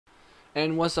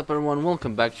And what's up everyone,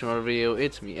 welcome back to another video.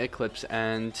 It's me, Eclipse,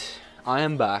 and I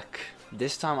am back.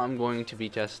 This time I'm going to be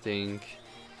testing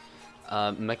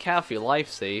McAfee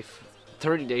LiveSafe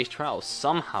 30 days trial.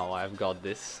 Somehow I've got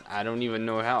this. I don't even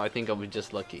know how, I think I was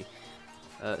just lucky.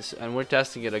 And we're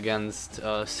testing it against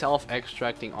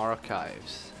self-extracting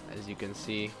archives. As you can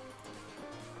see,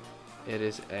 it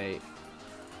is a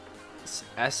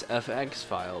SFX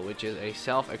file, which is a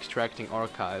self-extracting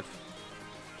archive.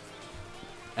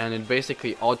 And it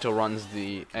basically auto runs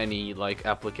any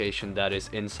application that is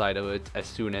inside of it as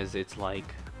soon as it's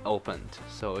opened.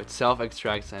 So it self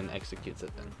extracts and executes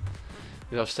it then.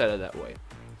 Because I've set it that way.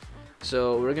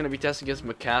 So we're gonna be testing against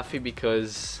McAfee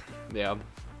because I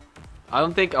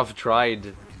don't think I've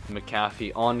tried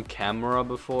McAfee on camera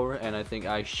before, and I think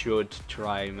I should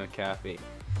try McAfee.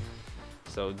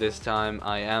 So this time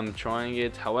I am trying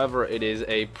it. However, it is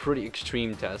a pretty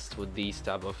extreme test with these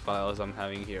type of files I'm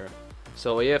having here.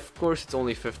 So yeah, of course it's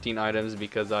only 15 items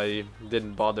because I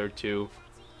didn't bother to,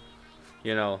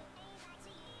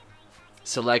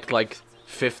 select like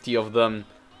 50 of them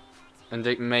and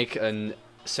they make a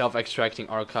self-extracting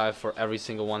archive for every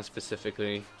single one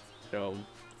specifically. So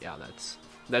yeah,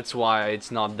 that's why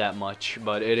it's not that much,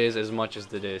 but it is as much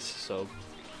as it is. So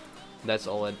that's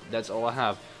all I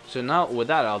have. So now with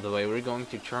that out of the way, we're going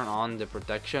to turn on the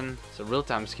protection. So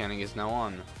real-time scanning is now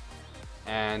on.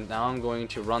 And now I'm going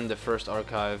to run the first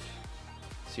archive,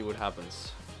 see what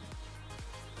happens.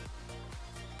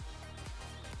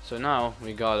 So now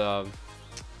we got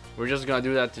we're just gonna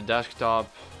do that to desktop,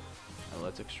 and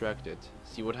let's extract it,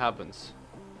 see what happens.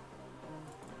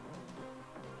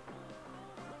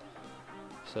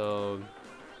 So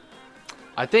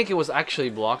I think it was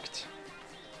actually blocked.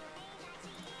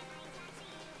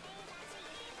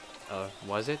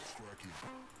 Was it?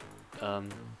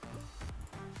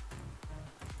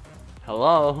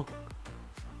 Hello?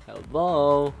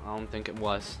 Hello? I don't think it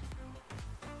was.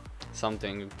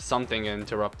 Something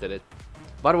interrupted it.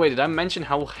 By the way, did I mention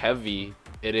how heavy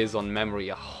it is on memory?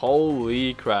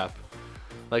 Holy crap.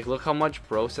 Like, look how much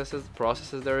processes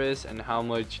there is, and how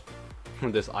much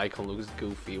this icon looks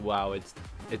goofy. Wow, it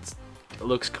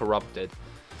looks corrupted.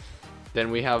 Then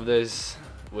we have this,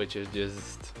 which is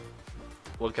just,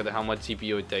 look at how much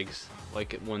CPU it takes.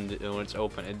 Like when it's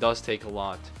open, it does take a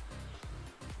lot.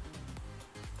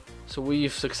 So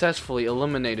we've successfully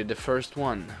eliminated the first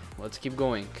one. Let's keep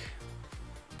going.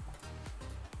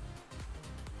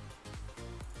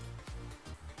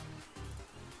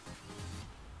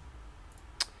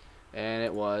 And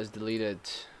it was deleted.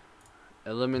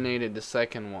 Eliminated the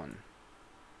second one.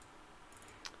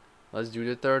 Let's do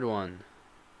the third one.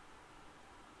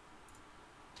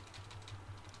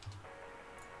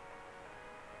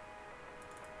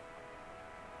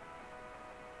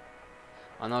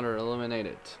 Another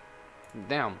eliminated.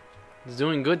 Damn, it's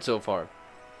doing good so far.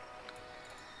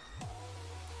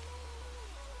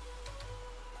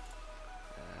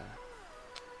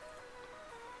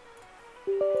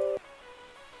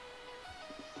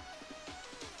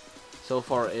 So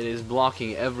far it is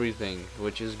blocking everything,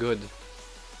 which is good.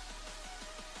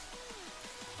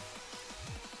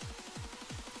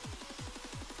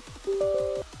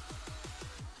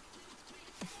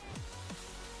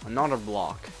 Another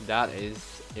block. That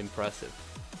is impressive.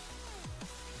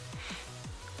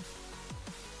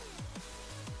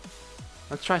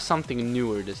 Let's try something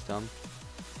newer this time.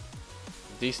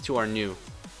 These two are new.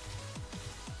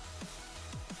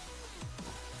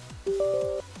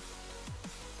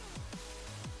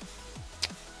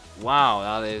 Wow,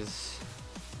 that is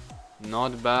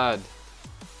not bad.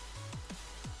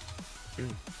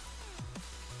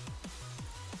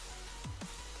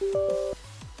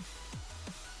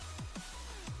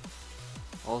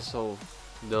 Also,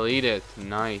 delete it.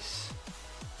 Nice.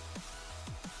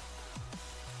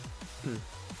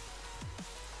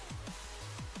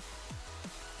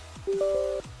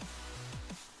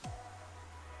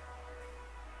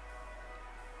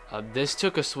 This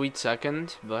took a sweet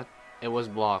second, but it was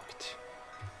blocked.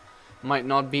 Might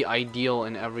not be ideal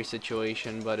in every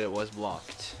situation, but it was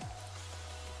blocked.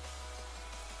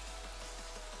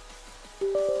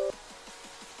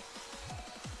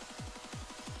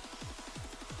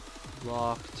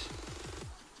 Blocked.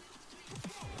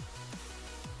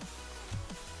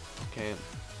 Okay,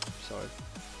 sorry.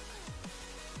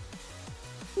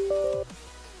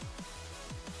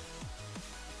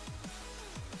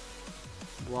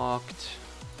 Blocked.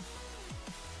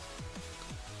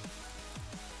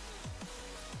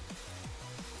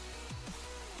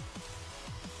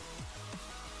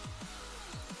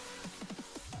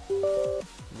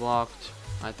 Blocked,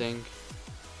 I think.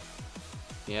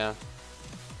 Yeah.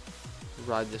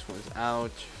 Right, this one's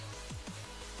out.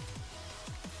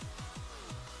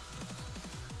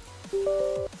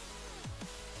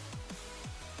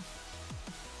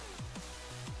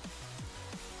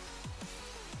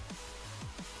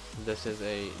 This is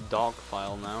a doc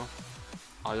file now.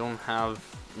 I don't have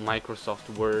Microsoft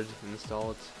Word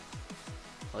installed.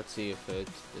 Let's see if it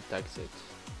detects it.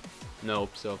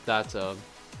 Nope, so that's a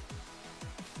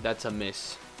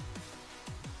miss.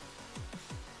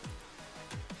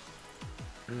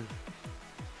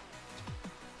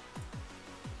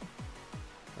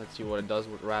 Let's see what it does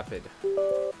with Rapid.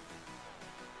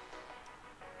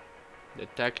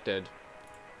 Detected.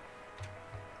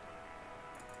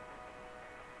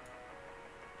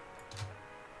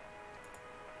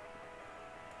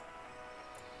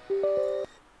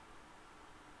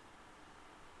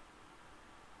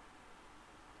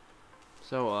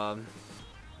 So,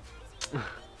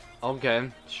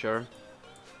 okay, sure.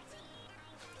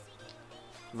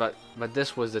 But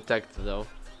this was detected though,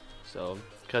 so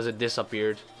because it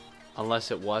disappeared,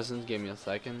 unless it wasn't. Give me a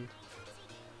second.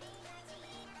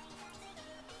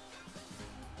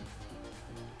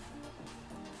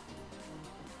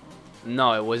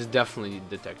 No, it was definitely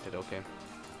detected. Okay.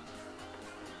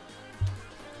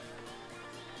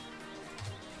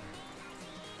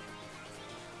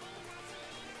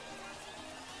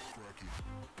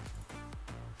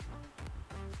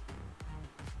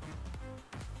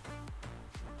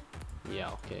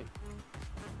 Yeah, okay.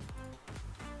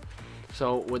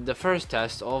 So with the first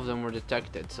test, all of them were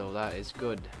detected, so that is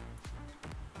good.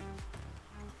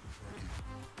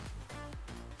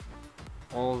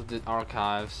 All of the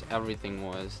archives, everything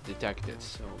was detected,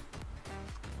 so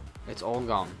it's all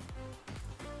gone.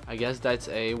 I guess that's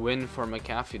a win for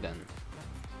McAfee then.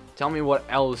 Tell me what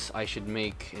else I should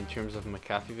make in terms of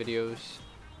McAfee videos.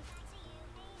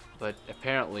 But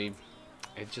apparently,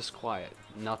 it's just quiet.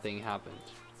 Nothing happened.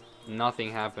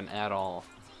 Nothing happened at all.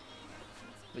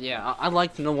 But yeah, I'd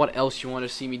like to know what else you want to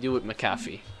see me do with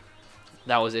McAfee.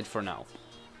 That was it for now.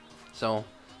 So,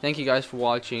 thank you guys for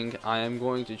watching. I am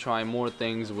going to try more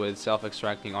things with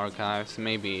self-extracting archives,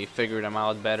 maybe figure them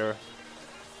out better.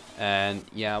 And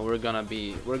yeah, we're gonna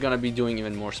be doing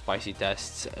even more spicy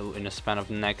tests in a span of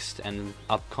next and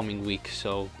upcoming week.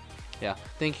 So yeah,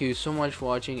 thank you so much for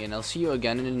watching, and I'll see you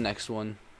again in the next one.